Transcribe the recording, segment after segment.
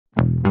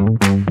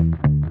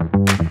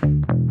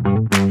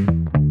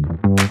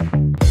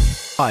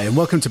Hi, and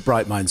welcome to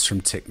Bright Minds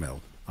from Tickmill.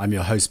 I'm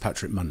your host,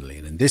 Patrick Munnelly,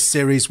 and in this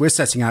series, we're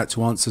setting out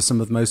to answer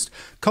some of the most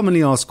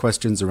commonly asked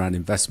questions around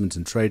investment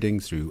and trading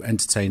through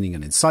entertaining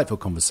and insightful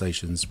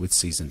conversations with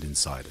seasoned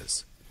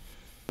insiders.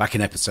 Back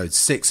in episode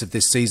 6 of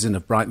this season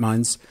of Bright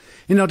Minds,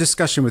 in our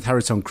discussion with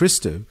Hariton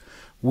Christou,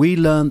 we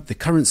learned the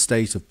current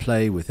state of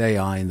play with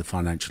AI in the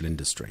financial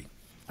industry.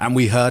 And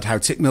we heard how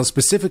Tickmill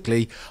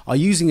specifically are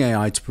using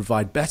AI to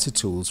provide better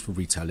tools for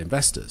retail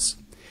investors.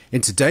 In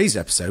today's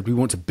episode, we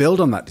want to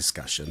build on that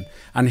discussion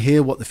and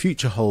hear what the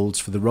future holds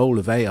for the role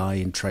of AI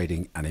in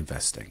trading and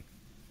investing.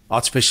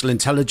 Artificial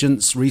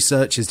intelligence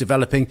research is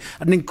developing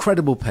at an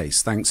incredible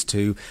pace thanks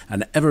to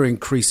an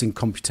ever-increasing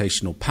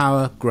computational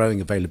power, growing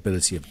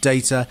availability of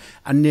data,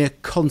 and near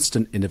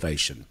constant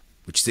innovation,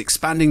 which is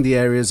expanding the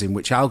areas in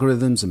which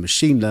algorithms and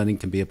machine learning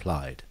can be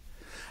applied.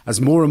 As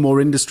more and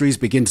more industries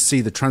begin to see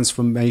the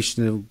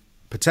transformational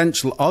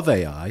potential of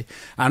AI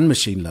and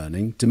machine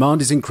learning,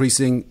 demand is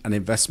increasing and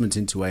investment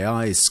into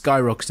AI is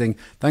skyrocketing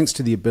thanks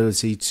to the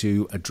ability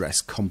to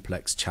address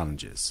complex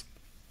challenges.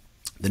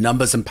 The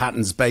numbers and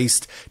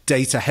patterns-based,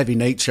 data-heavy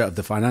nature of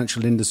the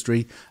financial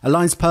industry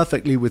aligns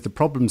perfectly with the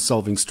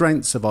problem-solving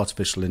strengths of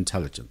artificial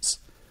intelligence.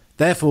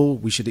 Therefore,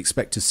 we should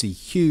expect to see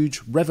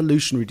huge,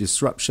 revolutionary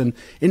disruption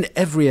in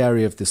every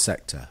area of the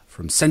sector,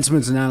 from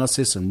sentiment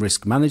analysis and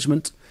risk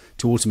management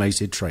to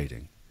automated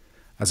trading.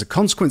 As a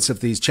consequence of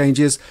these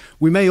changes,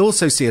 we may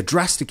also see a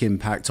drastic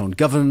impact on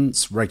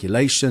governance,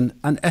 regulation,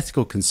 and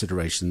ethical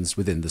considerations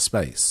within the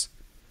space.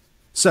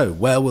 So,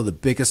 where will the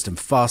biggest and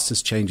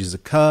fastest changes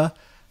occur?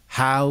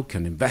 How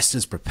can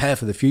investors prepare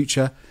for the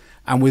future?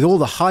 And with all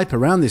the hype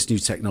around this new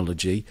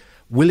technology,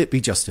 will it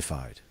be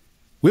justified?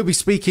 We'll be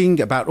speaking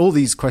about all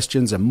these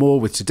questions and more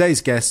with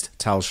today's guest,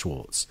 Tal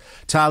Schwartz.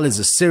 Tal is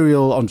a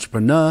serial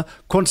entrepreneur,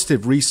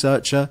 quantitative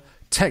researcher,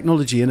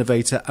 technology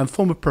innovator, and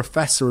former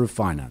professor of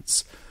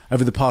finance.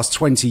 Over the past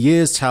 20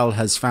 years, Tal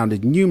has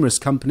founded numerous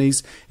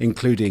companies,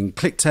 including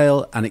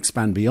Clicktale and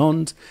Expand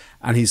Beyond,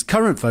 and his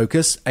current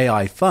focus,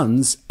 AI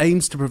Funds,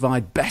 aims to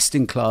provide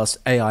best-in-class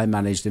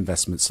AI-managed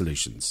investment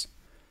solutions.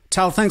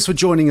 Tal, thanks for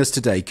joining us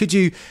today. Could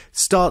you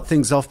start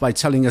things off by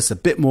telling us a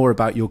bit more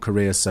about your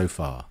career so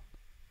far?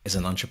 As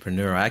an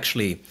entrepreneur, I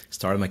actually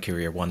started my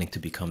career wanting to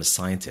become a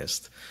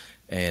scientist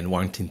and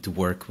wanting to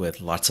work with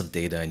lots of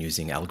data and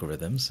using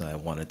algorithms. I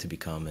wanted to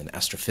become an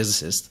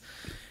astrophysicist.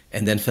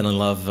 And then fell in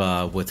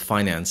love with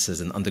finance as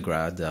an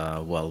undergrad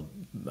while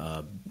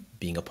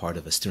being a part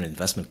of a student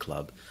investment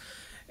club.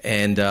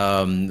 And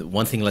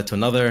one thing led to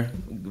another,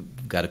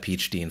 got a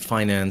PhD in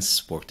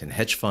finance, worked in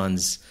hedge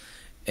funds,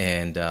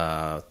 and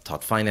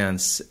taught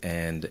finance.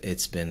 And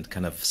it's been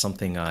kind of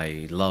something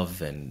I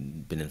love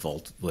and been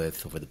involved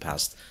with over the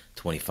past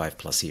 25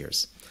 plus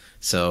years.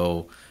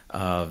 So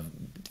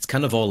it's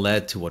kind of all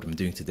led to what I'm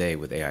doing today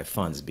with AI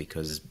Funds,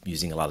 because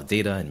using a lot of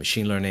data and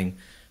machine learning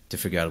to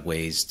figure out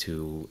ways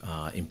to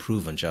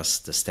improve on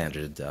just the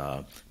standard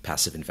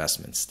passive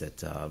investments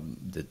that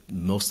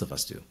most of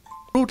us do.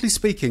 Broadly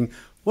speaking,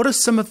 what are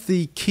some of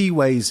the key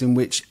ways in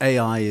which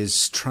AI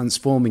is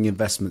transforming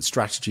investment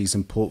strategies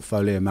and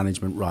portfolio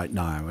management right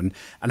now?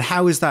 And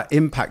how is that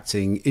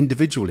impacting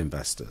individual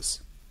investors?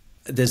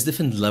 There's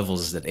different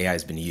levels that AI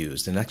has been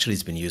used, and actually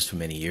it's been used for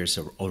many years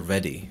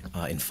already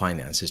in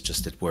finance. It's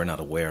just that we're not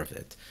aware of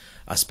it.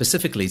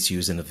 Specifically, it's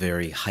used in a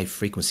very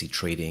high-frequency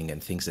trading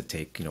and things that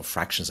take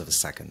fractions of a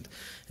second,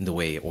 in the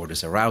way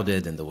orders are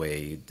routed and the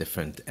way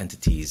different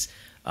entities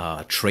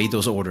trade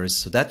those orders.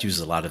 So that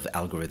uses a lot of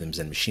algorithms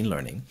and machine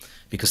learning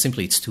because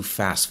simply it's too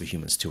fast for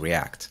humans to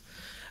react.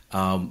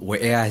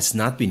 Where AI has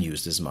not been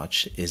used as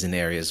much is in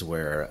areas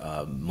where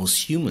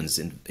most humans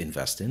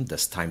invest in,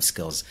 thus time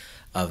scales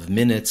of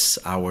minutes,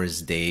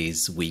 hours,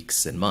 days,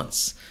 weeks, and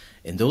months.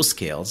 In those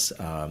scales,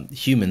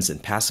 humans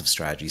and passive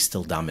strategies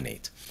still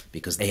dominate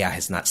because AI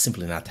has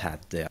simply not had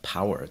the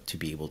power to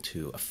be able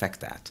to affect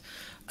that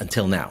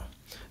until now.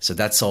 So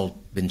that's all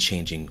been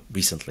changing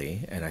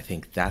recently, and I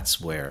think that's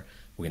where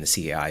we're going to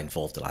see AI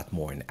involved a lot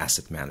more in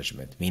asset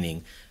management,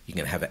 meaning you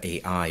can have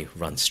AI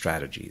run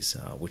strategies,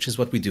 which is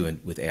what we do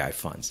with AI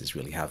funds, is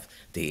really have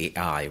the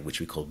AI, which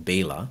we call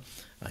BELA.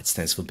 It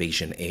stands for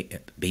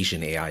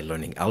Bayesian AI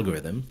Learning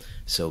Algorithm.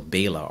 So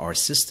BELA, our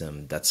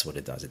system, that's what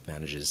it does. It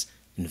manages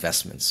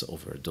investments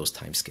over those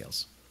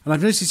timescales. And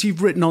I've noticed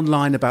you've written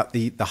online about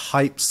the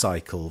hype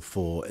cycle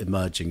for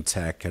emerging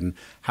tech and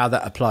how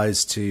that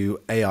applies to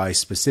AI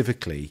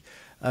specifically.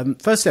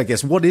 Firstly, I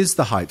guess, what is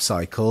the hype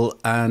cycle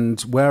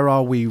and where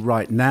are we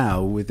right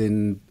now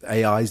within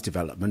AI's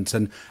development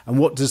and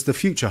what does the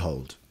future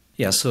hold?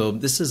 Yeah, so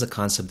this is a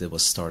concept that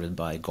was started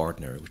by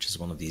Gartner, which is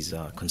one of these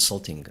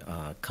consulting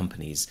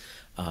companies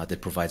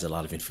that provides a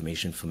lot of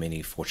information for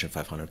many Fortune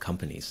 500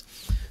 companies.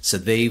 So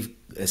they've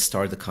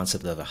started the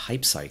concept of a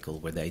hype cycle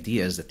where the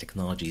idea is that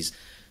technologies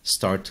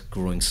start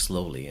growing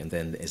slowly and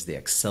then as they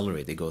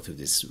accelerate, they go through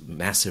this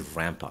massive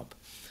ramp up.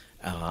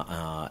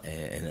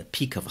 And a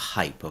peak of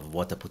hype of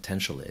what the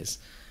potential is,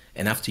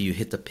 and after you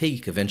hit the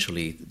peak,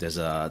 eventually there's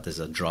a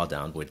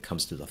drawdown where it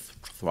comes to the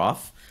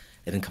trough,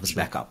 and then comes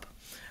back up.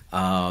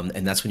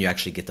 And that's when you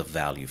actually get the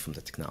value from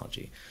the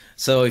technology.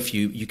 So if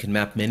you can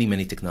map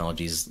many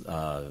technologies,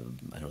 I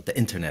don't know, the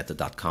internet, the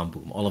 .com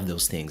boom, all of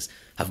those things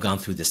have gone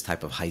through this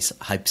type of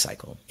hype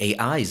cycle.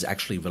 AI is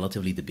actually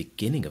relatively the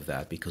beginning of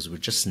that, because we're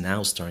just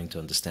now starting to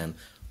understand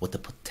what the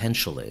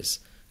potential is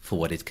for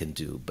what it can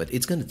do. But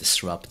it's going to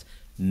disrupt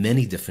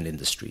many different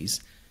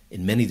industries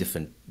in many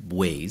different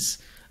ways,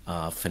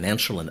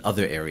 financial and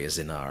other areas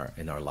in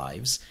our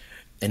lives.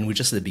 And we're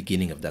just at the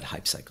beginning of that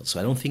hype cycle. So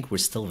I don't think we're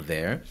still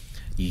there.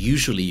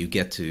 Usually you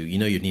get to,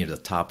 you're near the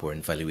top where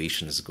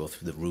valuations go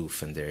through the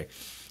roof, and they're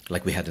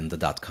like we had in the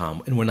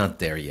 .com, and we're not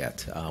there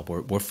yet.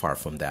 We're far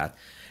from that.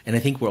 And I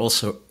think we're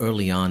also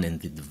early on in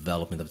the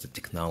development of the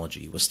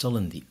technology. We're still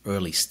in the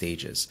early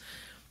stages.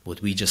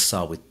 What we just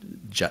saw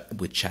with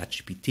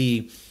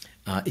ChatGPT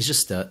is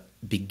just the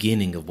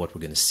beginning of what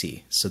we're going to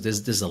see. So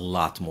there's a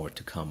lot more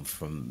to come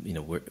from,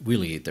 we're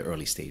really at the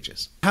early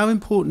stages. How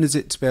important is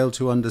it to be able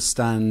to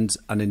understand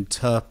and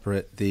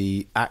interpret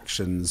the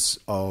actions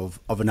of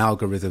an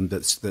algorithm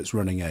that's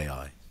running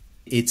AI?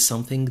 It's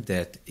something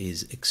that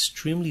is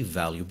extremely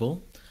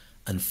valuable.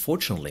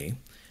 Unfortunately,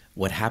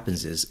 what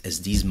happens is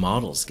as these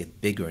models get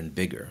bigger and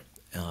bigger,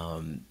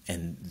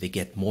 and they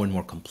get more and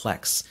more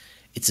complex,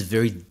 it's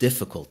very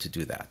difficult to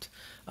do that.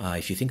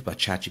 If you think about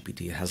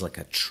ChatGPT, it has like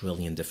 1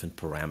 trillion different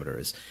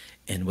parameters.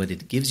 And when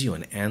it gives you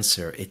an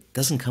answer, it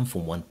doesn't come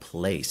from one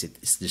place.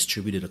 It's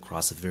distributed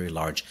across a very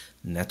large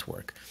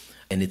network.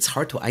 And it's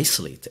hard to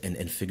isolate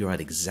and figure out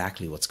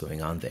exactly what's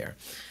going on there.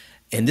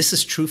 And this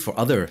is true for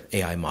other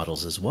AI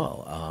models as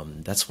well.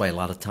 That's why a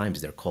lot of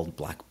times they're called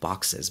black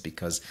boxes,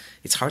 because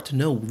it's hard to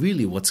know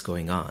really what's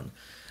going on.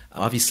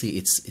 Obviously,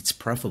 it's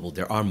preferable.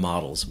 There are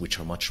models which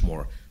are much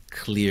more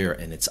clear,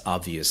 and it's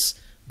obvious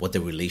what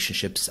the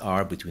relationships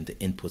are between the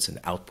inputs and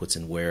outputs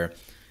and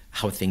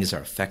how things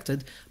are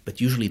affected.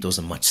 But usually those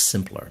are much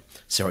simpler.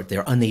 So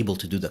they're unable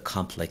to do the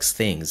complex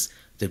things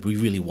that we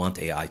really want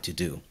AI to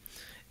do.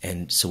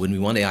 And so when we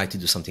want AI to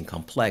do something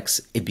complex,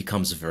 it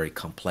becomes very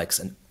complex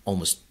and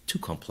almost too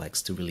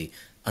complex to really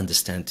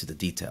understand to the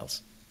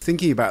details.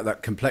 Thinking about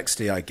that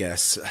complexity, I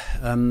guess,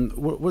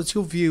 what's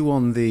your view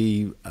on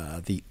the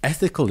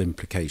ethical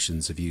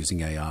implications of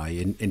using AI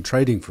in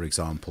trading, for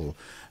example?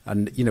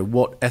 And,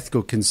 what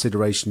ethical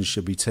considerations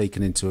should be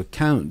taken into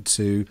account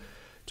to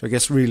I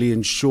guess, really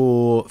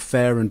ensure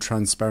fair and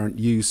transparent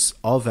use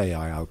of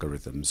AI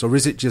algorithms? Or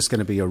is it just going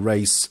to be a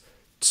race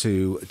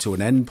to an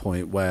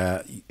endpoint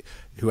where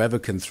whoever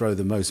can throw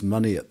the most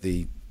money at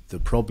the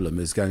problem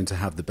is going to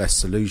have the best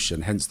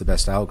solution, hence the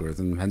best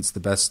algorithm, hence the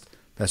best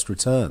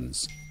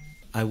returns?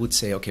 I would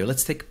say, okay,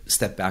 let's take a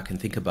step back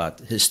and think about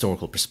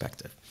historical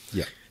perspective.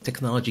 Yeah.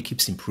 Technology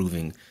keeps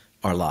improving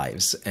our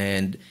lives,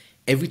 and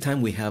every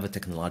time we have a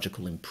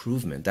technological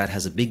improvement, that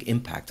has a big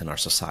impact on our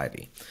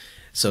society.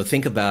 So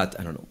think about,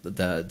 I don't know,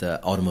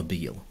 the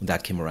automobile. When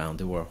that came around,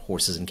 there were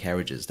horses and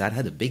carriages. That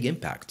had a big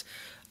impact.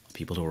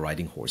 People who were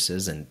riding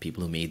horses and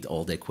people who made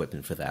all the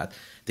equipment for that,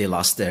 they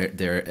lost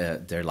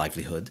their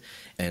livelihood.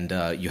 And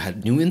you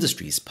had new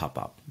industries pop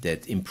up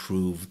that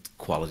improved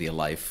quality of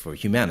life for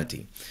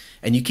humanity.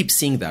 And you keep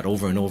seeing that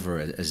over and over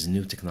as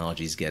new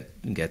technologies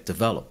get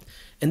developed.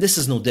 And this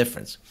is no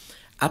different.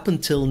 Up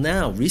until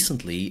now,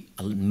 recently,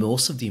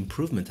 most of the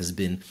improvement has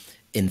been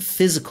in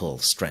physical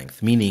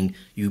strength, meaning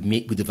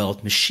we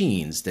developed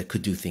machines that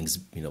could do things,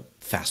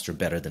 faster,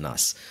 better than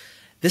us.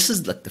 This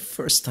is like the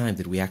first time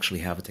that we actually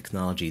have a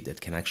technology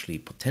that can actually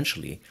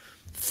potentially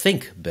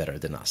think better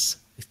than us,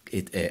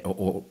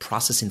 or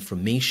process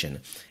information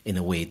in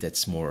a way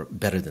that's more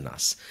better than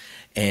us,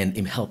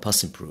 and help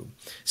us improve.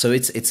 So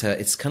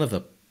it's kind of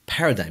a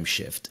paradigm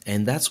shift,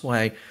 and that's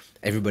why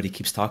everybody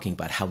keeps talking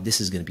about how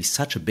this is going to be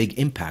such a big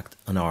impact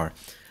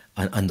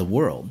on the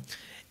world.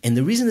 And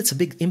the reason it's a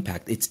big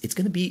impact,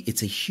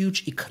 it's a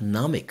huge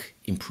economic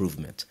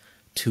improvement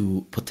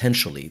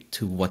potentially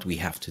to what we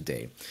have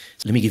today.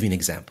 So let me give you an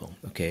example,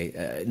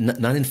 okay?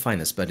 Not in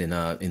finance, but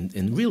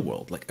in real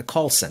world, like a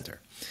call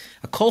center.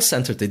 A call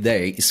center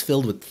today is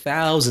filled with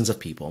thousands of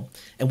people.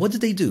 And what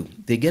do?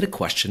 They get a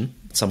question,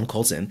 someone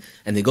calls in,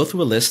 and they go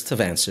through a list of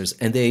answers,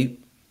 and they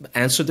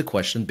answer the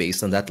question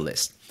based on that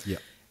list. Yeah.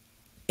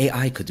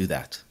 AI could do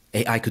that.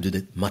 AI could do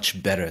that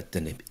much better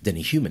than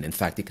a human. In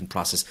fact, it can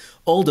process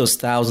all those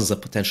thousands of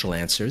potential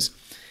answers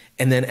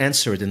and then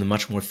answer it in a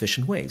much more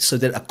efficient way, so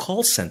that a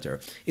call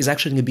center is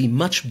actually going to be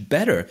much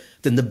better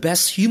than the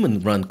best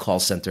human-run call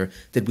center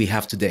that we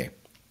have today.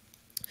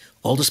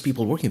 All those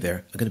people working there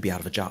are going to be out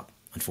of a job,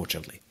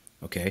 unfortunately.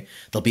 Okay,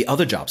 there'll be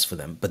other jobs for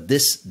them, but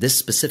this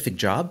specific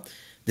job,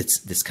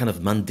 this kind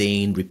of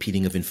mundane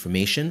repeating of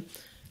information,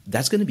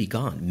 that's going to be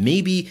gone.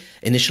 Maybe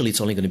initially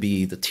it's only going to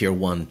be the tier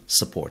 1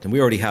 support, and we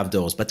already have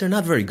those, but they're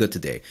not very good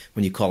today.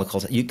 When you call a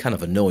call center, you're kind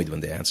of annoyed when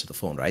they answer the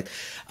phone, right?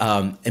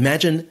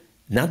 Imagine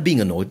not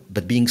being annoyed,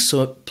 but being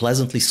so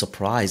pleasantly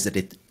surprised that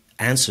it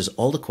answers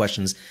all the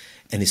questions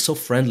and is so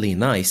friendly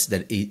and nice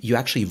that you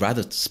actually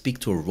rather speak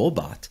to a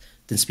robot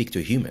than speak to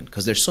a human,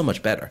 because they're so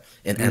much better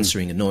in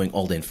answering and knowing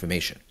all the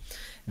information.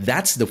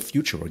 That's the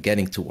future we're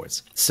getting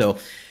towards. So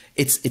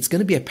It's going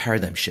to be a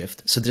paradigm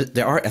shift. So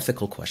there are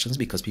ethical questions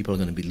because people are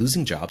going to be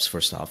losing jobs,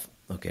 first off.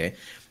 Okay,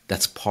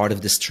 that's part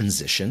of this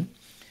transition.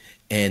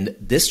 And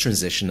this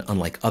transition,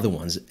 unlike other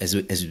ones, as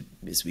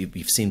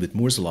we've seen with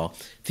Moore's Law,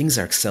 things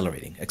are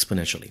accelerating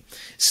exponentially.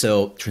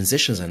 So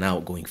transitions are now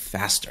going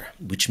faster,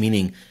 which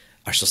meaning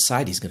our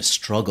society is going to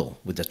struggle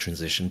with that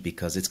transition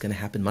because it's going to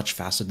happen much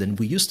faster than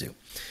we used to.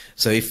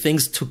 So if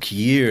things took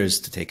years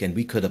to take and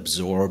we could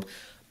absorb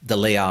the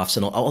layoffs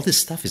and all this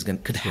stuff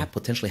could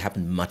potentially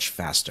happen much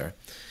faster,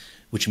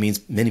 which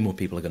means many more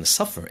people are going to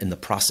suffer in the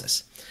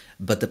process.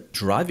 But the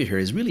driver here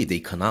is really the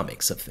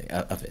economics of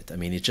it. I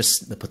mean, it's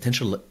just the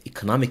potential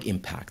economic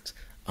impact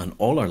on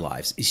all our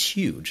lives is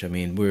huge. I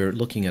mean, we're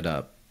looking at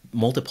a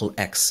multiple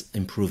X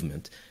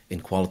improvement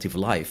in quality of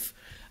life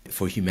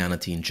for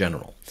humanity in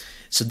general.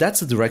 So that's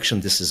the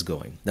direction this is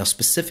going. Now,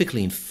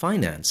 specifically in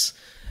finance,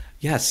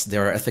 yes,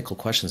 there are ethical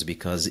questions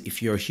because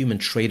if you're a human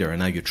trader and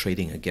now you're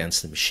trading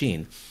against the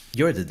machine,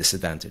 you're at a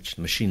disadvantage.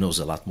 The machine knows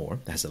a lot more,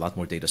 has a lot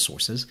more data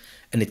sources,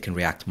 and it can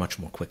react much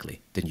more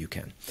quickly than you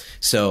can.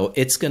 So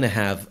it's going to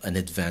have an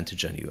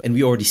advantage on you. And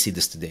we already see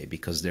this today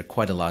because there are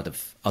quite a lot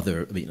of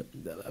other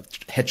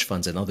hedge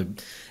funds and other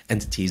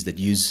entities that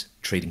use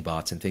trading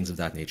bots and things of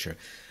that nature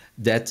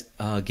that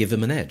give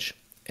them an edge.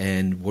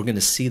 And we're going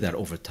to see that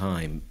over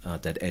time,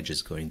 that edge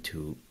is going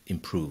to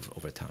improve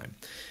over time.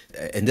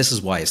 And this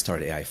is why I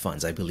started AI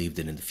funds. I believe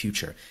that in the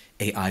future,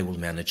 AI will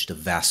manage the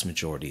vast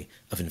majority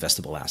of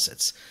investable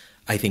assets.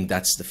 I think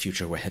that's the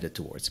future we're headed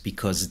towards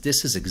because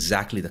this is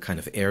exactly the kind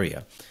of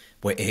area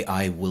where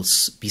AI will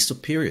be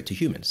superior to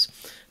humans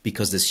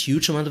because there's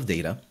huge amount of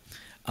data.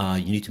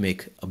 You need to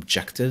make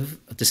objective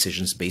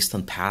decisions based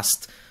on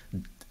past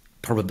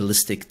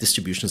probabilistic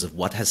distributions of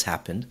what has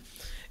happened.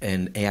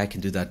 And AI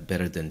can do that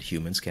better than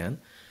humans can.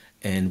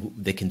 And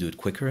they can do it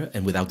quicker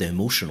and without the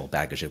emotional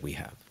baggage that we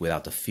have,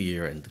 without the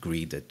fear and the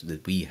greed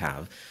that we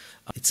have.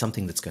 It's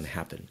something that's going to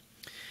happen.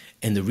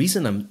 And the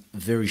reason I'm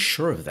very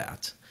sure of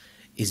that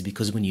is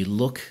because when you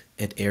look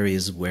at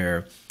areas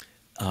where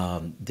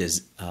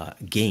there's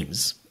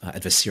games,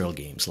 adversarial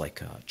games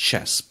like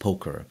chess,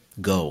 poker,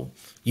 Go,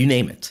 you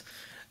name it,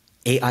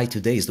 AI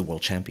today is the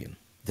world champion.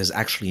 There's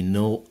actually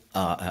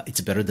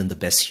it's better than the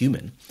best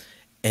human.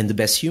 And the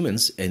best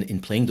humans in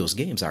playing those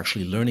games are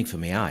actually learning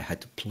from AI how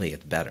to play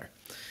it better.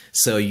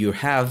 So you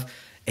have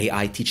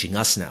AI teaching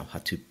us now how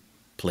to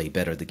play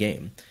better the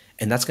game.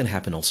 And that's going to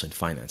happen also in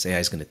finance. AI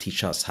is going to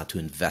teach us how to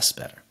invest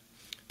better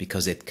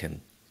because it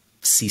can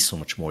see so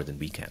much more than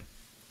we can.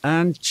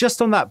 And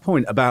just on that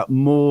point about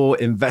more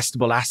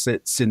investable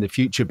assets in the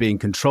future being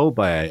controlled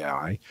by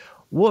AI,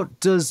 what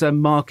does a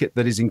market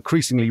that is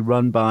increasingly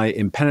run by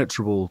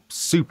impenetrable,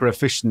 super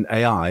efficient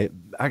AI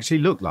actually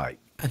look like?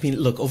 I mean,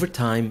 look, over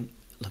time,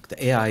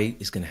 the AI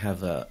is going to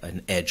have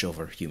an edge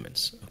over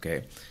humans,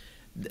 okay?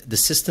 The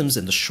systems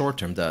in the short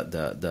term,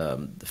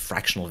 the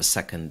fractional of a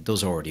second,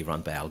 those are already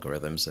run by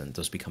algorithms and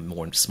those become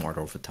more and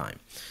smarter over time.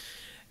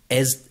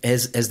 As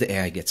the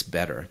AI gets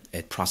better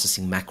at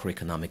processing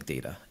macroeconomic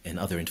data and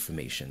other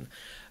information,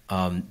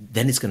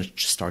 then it's going to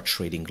start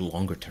trading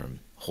longer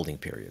term holding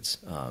periods,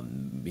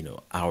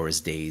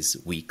 hours, days,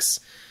 weeks.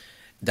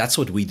 That's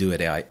what we do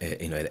at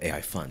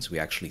AI funds. We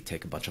actually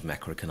take a bunch of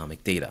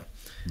macroeconomic data.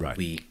 Right.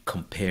 We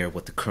compare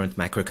what the current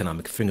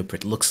macroeconomic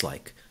fingerprint looks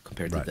like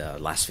compared to the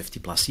last 50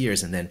 plus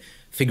years, and then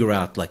figure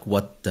out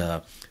what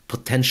the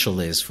potential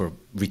is for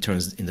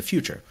returns in the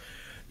future.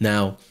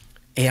 Now,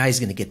 AI is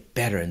going to get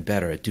better and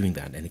better at doing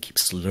that, and it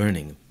keeps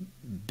learning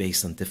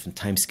based on different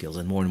timescales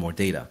and more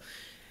data.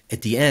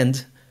 At the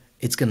end,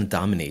 it's going to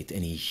dominate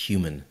any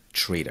human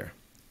trader.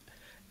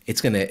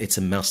 It's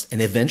a must.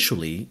 And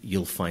eventually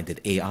you'll find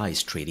that AI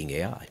is trading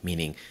AI,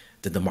 meaning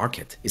that the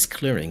market is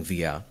clearing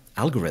via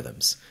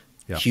algorithms.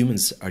 Yeah.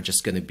 Humans are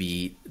just going to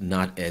be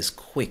not as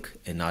quick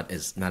and not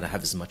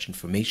have as much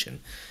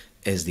information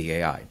as the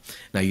AI.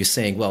 Now you're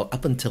saying, well,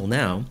 up until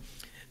now,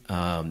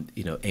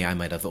 AI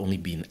might have only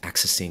been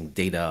accessing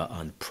data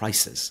on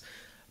prices,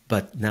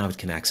 but now it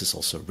can access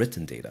also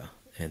written data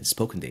and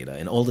spoken data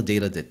and all the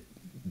data that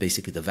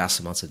basically the vast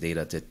amounts of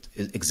data that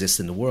exists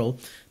in the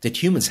world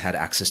that humans had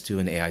access to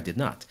and AI did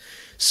not.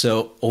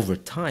 So over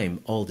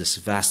time, all this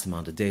vast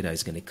amount of data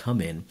is going to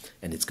come in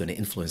and it's going to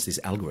influence these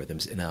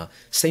algorithms in a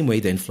same way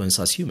they influence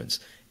us humans.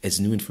 As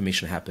new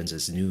information happens,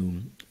 as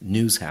new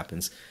news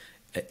happens,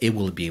 it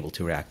will be able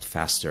to react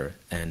faster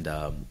and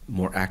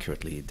more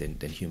accurately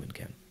than human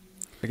can.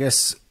 I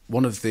guess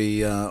one of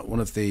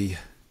the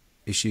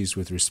issues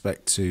with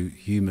respect to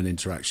human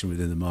interaction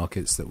within the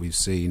markets that we've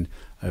seen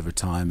over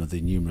time are the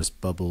numerous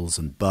bubbles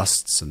and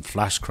busts and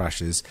flash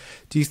crashes.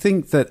 Do you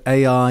think that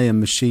AI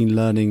and machine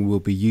learning will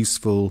be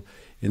useful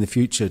in the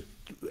future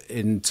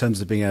in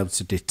terms of being able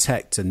to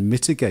detect and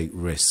mitigate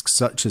risks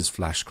such as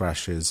flash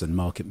crashes and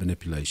market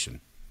manipulation?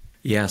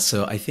 Yeah,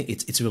 so I think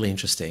it's really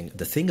interesting.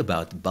 The thing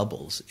about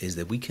bubbles is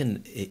that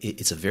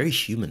it's a very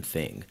human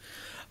thing.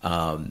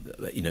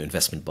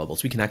 Investment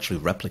bubbles. We can actually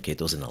replicate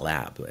those in a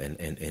lab and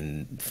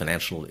in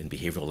financial and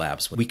behavioral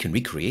labs. We can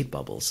recreate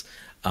bubbles,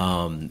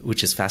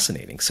 which is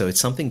fascinating. So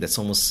it's something that's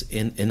almost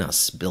in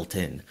us, built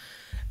in.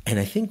 And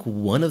I think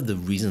one of the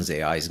reasons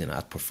AI is going to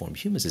outperform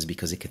humans is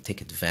because it can take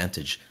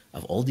advantage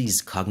of all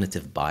these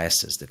cognitive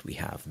biases that we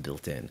have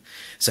built in.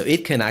 So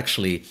it can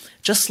actually,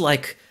 just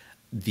like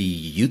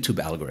the YouTube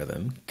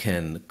algorithm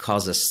can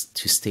cause us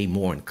to stay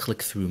more and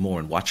click through more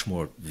and watch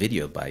more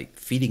video by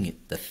feeding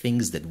it the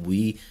things that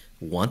we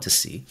want to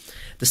see.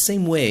 The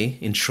same way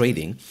in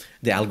trading,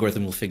 the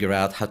algorithm will figure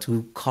out how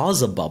to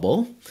cause a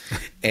bubble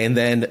and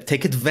then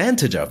take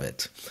advantage of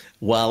it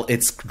while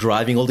it's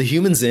driving all the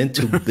humans in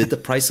to bid the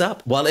price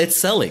up while it's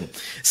selling.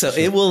 So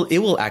sure. it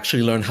will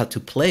actually learn how to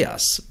play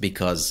us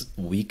because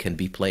we can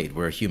be played.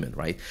 We're a human,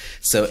 right?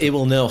 So it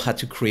will know how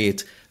to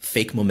create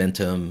fake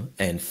momentum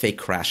and fake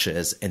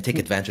crashes and take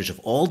advantage of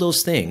all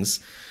those things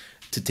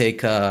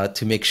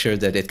to make sure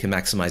that it can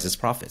maximize its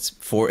profits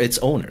for its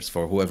owners,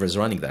 for whoever is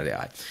running that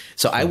AI.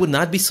 So I would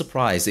not be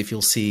surprised if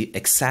you'll see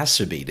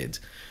exacerbated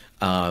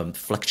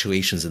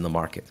fluctuations in the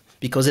market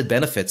because it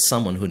benefits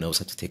someone who knows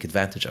how to take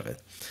advantage of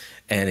it.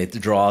 And it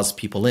draws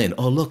people in.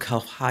 Oh, look how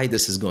high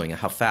this is going and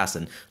how fast,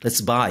 and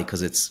let's buy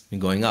because it's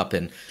going up.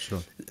 And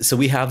sure. So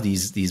we have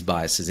these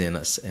biases in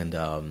us, and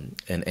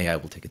AI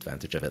will take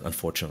advantage of it,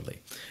 unfortunately.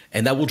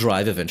 And that will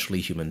drive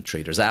eventually human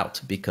traders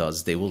out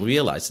because they will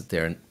realize that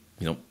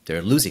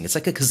they're losing. It's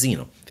like a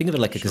casino. Think of it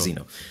like a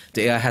casino.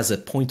 The AI has a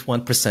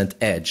 0.1%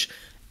 edge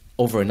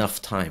over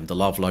enough time. The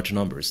law of large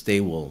numbers. They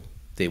will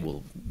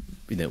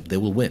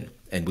win,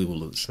 and we will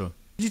lose. Sure.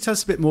 Could you tell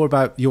us a bit more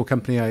about your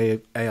company,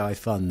 AI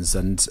Funds,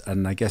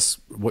 and I guess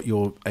what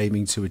you're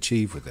aiming to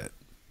achieve with it?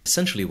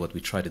 Essentially, what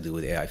we try to do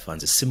with AI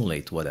Funds is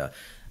simulate what a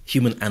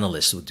human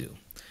analyst would do.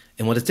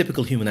 And what a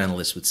typical human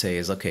analyst would say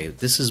is, okay,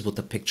 this is what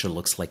the picture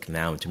looks like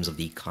now in terms of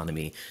the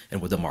economy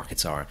and where the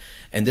markets are.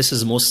 And this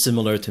is most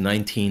similar to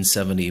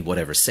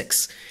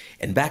 1976.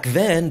 And back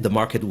then, the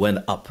market went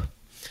up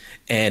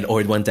or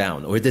it went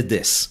down or it did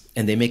this.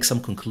 And they make some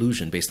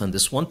conclusion based on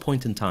this one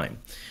point in time.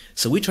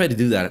 So we try to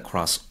do that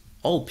across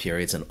all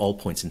periods and all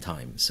points in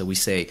time. So we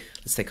say,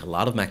 let's take a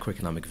lot of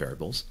macroeconomic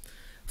variables,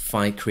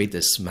 create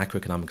this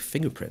macroeconomic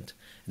fingerprint,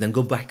 and then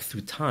go back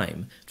through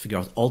time to figure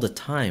out all the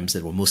times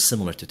that were most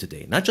similar to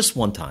today. Not just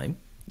one time,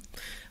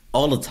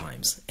 all the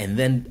times, and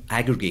then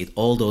aggregate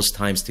all those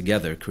times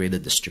together, create a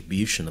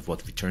distribution of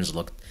what returns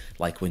look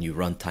like when you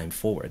run time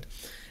forward.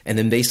 And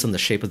then based on the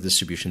shape of the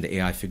distribution, the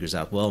AI figures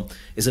out, well,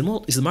 is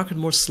the market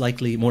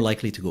more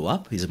likely to go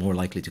up? Is it more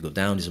likely to go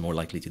down? Is it more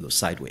likely to go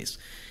sideways?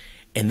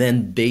 And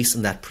then based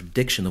on that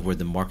prediction of where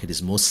the market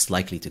is most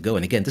likely to go.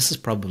 And again, this is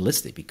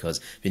probabilistic because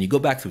when you go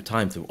back through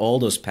time, through all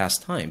those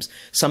past times,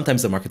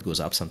 sometimes the market goes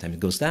up, sometimes it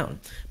goes down.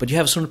 But you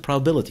have a certain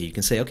probability. You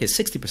can say, okay,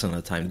 60% of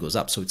the time it goes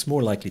up, so it's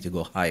more likely to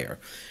go higher.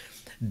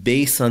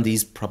 Based on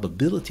these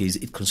probabilities,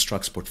 it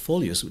constructs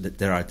portfolios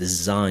that are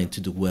designed to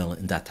do well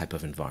in that type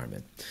of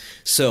environment.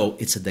 So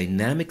it's a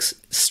dynamic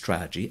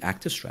strategy,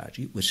 active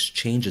strategy, which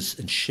changes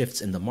and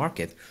shifts in the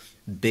market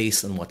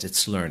based on what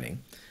it's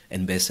learning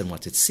and based on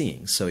what it's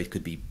seeing. So it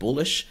could be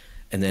bullish,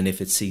 and then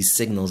if it sees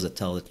signals that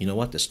tell it, you know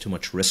what, there's too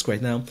much risk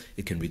right now,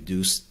 it can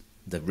reduce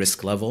the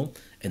risk level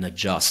and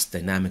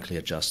dynamically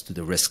adjust to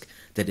the risk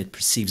that it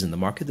perceives in the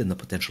market and the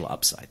potential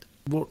upside.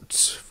 What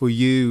for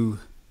you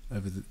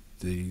over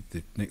the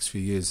next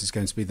few years is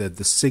going to be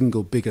the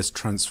single biggest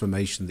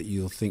transformation that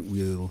you'll think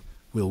we'll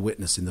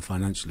witness in the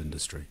financial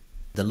industry?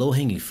 The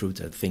low-hanging fruit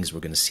of things we're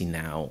going to see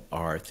now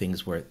are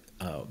things where,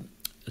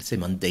 let's say,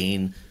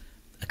 mundane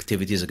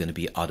activities are going to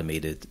be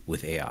automated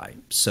with AI.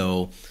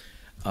 So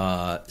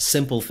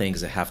simple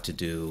things that have to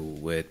do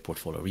with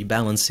portfolio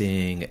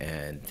rebalancing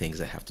and things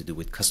that have to do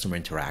with customer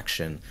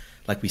interaction,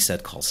 like we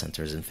said, call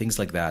centers and things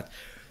like that.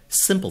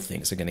 Simple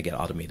things are going to get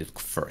automated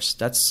first.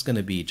 That's going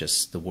to be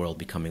just the world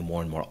becoming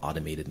more and more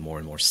automated, more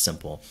and more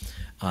simple.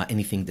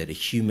 Anything that a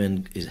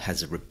human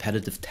has a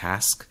repetitive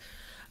task,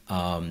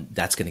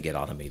 that's going to get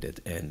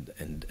automated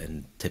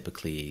and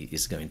typically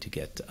is going to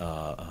get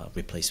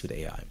replaced with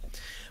AI.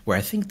 Where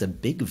I think the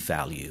big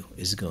value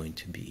is going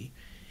to be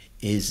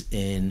is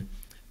in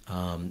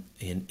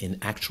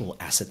actual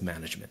asset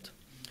management.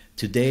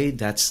 Today,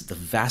 that's the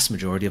vast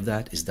majority of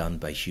that is done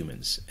by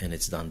humans, and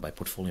it's done by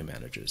portfolio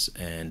managers.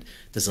 And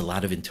there's a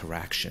lot of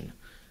interaction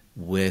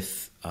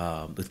with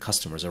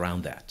customers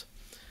around that.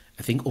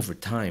 I think over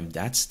time,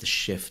 that's the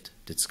shift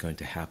that's going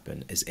to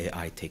happen as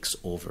AI takes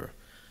over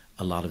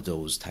a lot of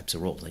those types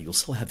of roles. Now, you'll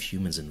still have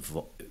humans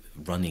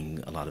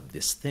running a lot of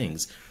these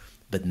things,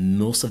 but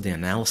most of the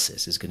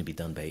analysis is going to be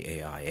done by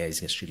AI. AI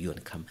is actually going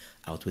to come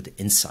out with the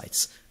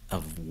insights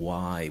of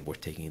why we're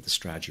taking the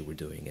strategy we're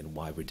doing and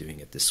why we're doing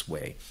it this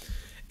way.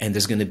 And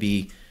there's going to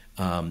be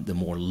the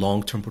more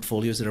long-term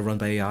portfolios that are run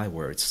by AI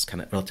where it's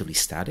kind of relatively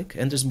static.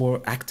 And there's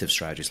more active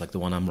strategies like the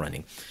one I'm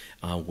running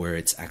where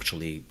it's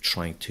actually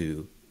trying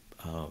to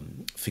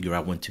figure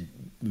out when to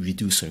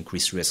reduce or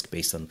increase risk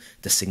based on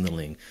the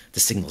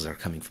signals that are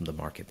coming from the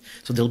market.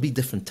 So there'll be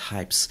different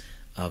types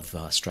of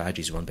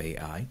strategies run by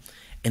AI.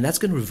 And that's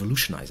going to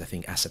revolutionize, I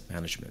think, asset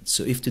management.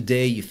 So if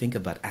today you think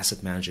about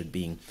asset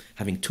management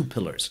having two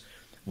pillars,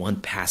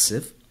 one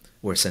passive,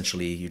 where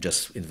essentially you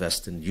just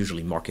invest in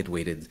usually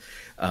market-weighted,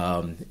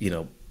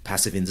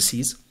 passive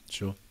indices.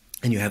 Sure.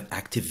 and you have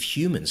active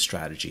human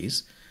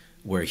strategies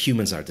where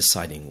humans are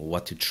deciding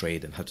what to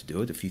trade and how to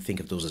do it. If you think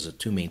of those as the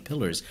two main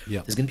pillars,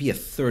 there's going to be a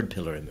third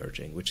pillar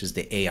emerging, which is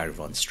the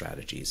AI-run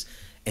strategies.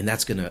 And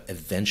that's going to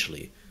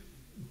eventually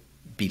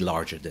be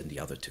larger than the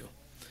other two.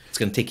 It's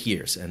going to take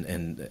years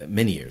and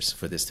many years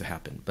for this to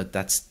happen. But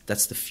that's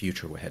the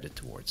future we're headed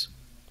towards.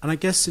 And I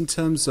guess in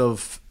terms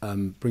of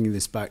bringing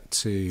this back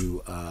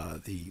to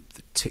the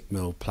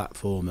Tickmill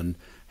platform and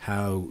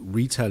how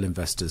retail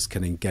investors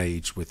can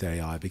engage with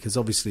AI, because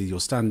obviously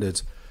your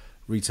standard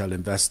retail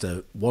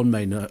investor, one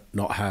may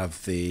not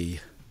have the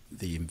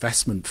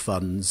investment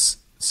funds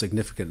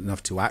significant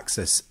enough to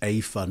access a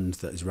fund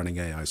that is running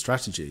AI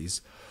strategies,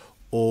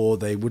 or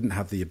they wouldn't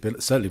have the ability,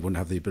 certainly wouldn't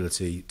have the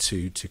ability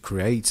to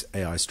create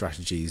AI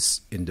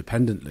strategies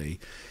independently.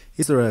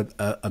 Is there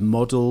a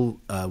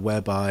model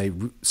whereby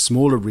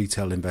smaller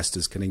retail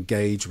investors can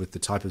engage with the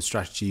type of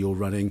strategy you're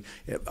running,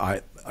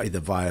 either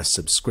via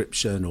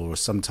subscription or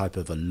some type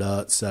of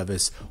alert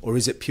service, or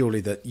is it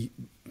purely that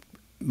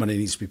money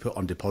needs to be put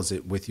on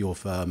deposit with your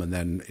firm and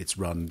then it's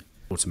run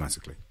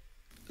automatically?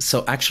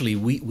 So actually,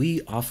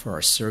 we offer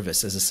our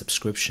service as a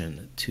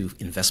subscription to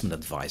investment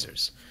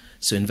advisors.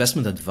 So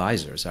investment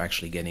advisors are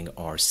actually getting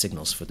our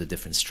signals for the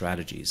different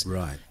strategies.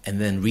 Right. And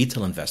then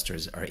retail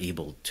investors are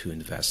able to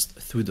invest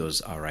through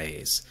those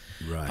RIAs.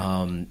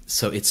 Right.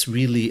 So it's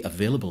really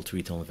available to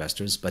retail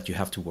investors, but you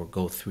have to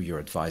go through your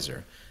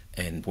advisor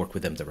and work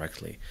with them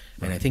directly.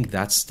 Right. And I think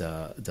that's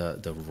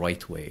the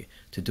right way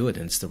to do it.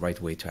 And it's the right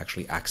way to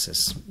actually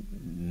access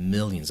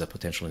millions of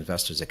potential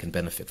investors that can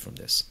benefit from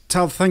this.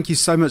 Tal, thank you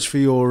so much for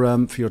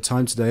your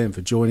time today and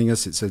for joining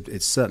us.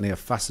 It's certainly a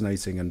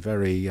fascinating and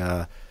very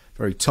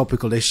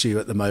topical issue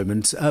at the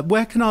moment.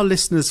 Where can our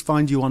listeners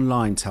find you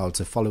online, Tal,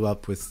 to follow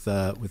up with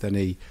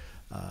any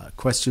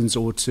questions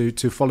or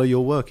to follow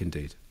your work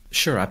indeed?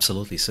 Sure,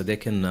 absolutely. So they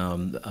can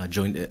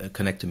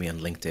connect to me on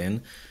LinkedIn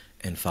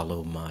and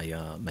follow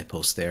my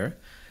post there.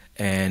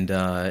 And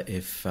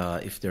if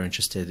they're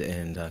interested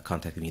in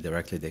contacting me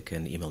directly, they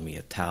can email me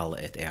at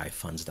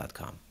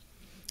tal@aifunds.com.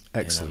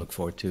 Excellent. And I look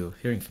forward to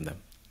hearing from them.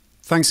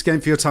 Thanks again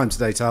for your time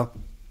today, Tal.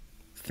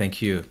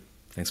 Thank you.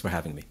 Thanks for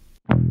having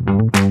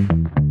me.